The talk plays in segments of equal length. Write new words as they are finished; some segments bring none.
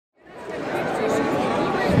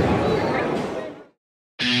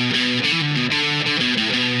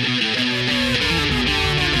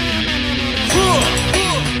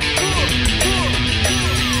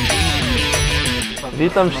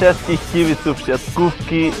Witam wszystkich kibiców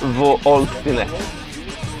siatkówki w Olsztynie.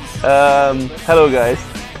 Hello guys,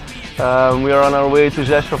 we are on our way to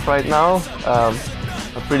Rzeszów right now.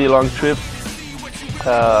 A pretty long trip,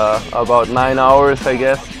 about 9 hours I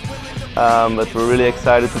guess, but we're really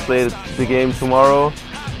excited to play the game tomorrow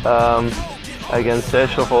against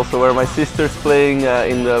Rzeszów, also where my sister's playing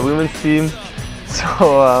in the women's team.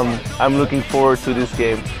 So I'm looking forward to this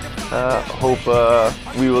game. Hope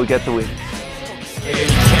we will get the win.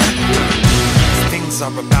 Things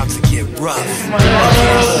are about to get rough.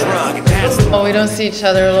 Oh, we don't see each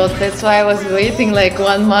other a lot. That's why I was waiting like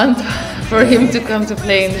 1 month for him to come to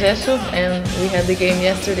play in Rzeszów, and we had the game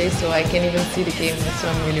yesterday, so I can't even see the game. So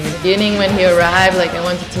I'm really beginning when he arrived. Like I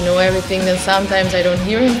wanted to know everything. Then sometimes I don't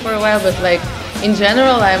hear him for a while, but like in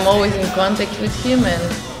general, I'm always in contact with him, and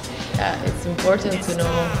it's important to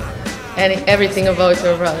know everything about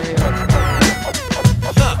your brother. You know?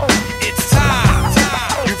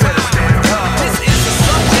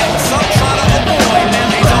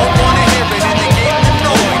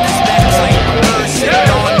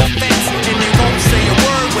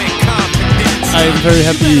 I'm very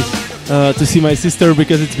happy to see my sister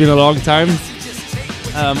because it's been a long time.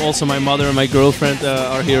 Also my mother and my girlfriend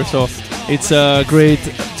are here, so it's great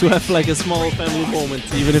to have like a small family moment.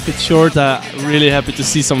 Even if it's short, really happy to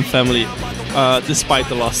see some family despite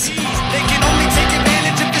the loss.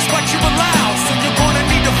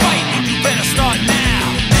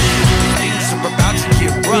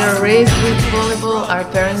 We are raised with volleyball. Our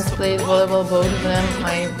parents played volleyball, both of them.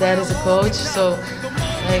 My dad is a coach, so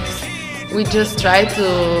like we just tried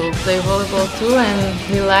to play volleyball too, and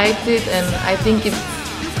we liked it. And I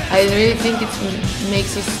really think it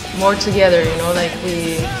makes us more together. You know, like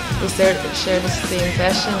we share the same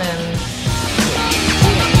passion and.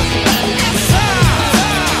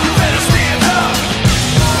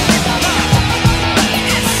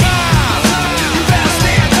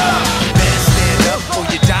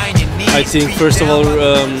 I think first of all,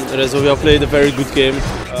 Rzeszów played a very good game.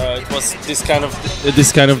 It was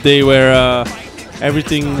this kind of day where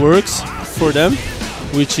everything works for them,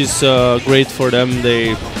 which is great for them.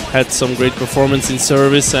 They had some great performance in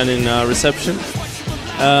service and in reception,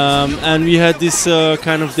 and we had this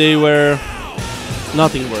kind of day where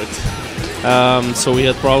nothing worked. So we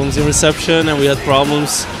had problems in reception, and we had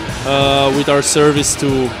problems with our service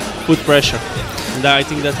to put pressure. And I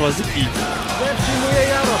think that was the key.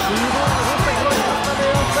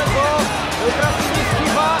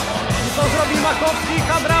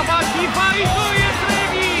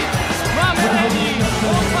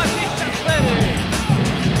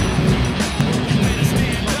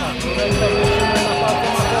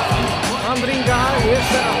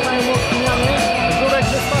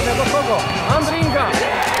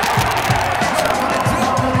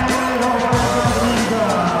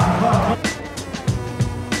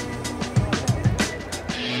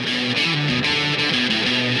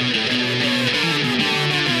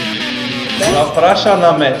 Zapraszam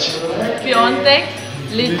na mecz. W piątek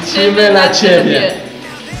liczymy na Ciebie.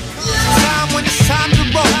 Time when it's time to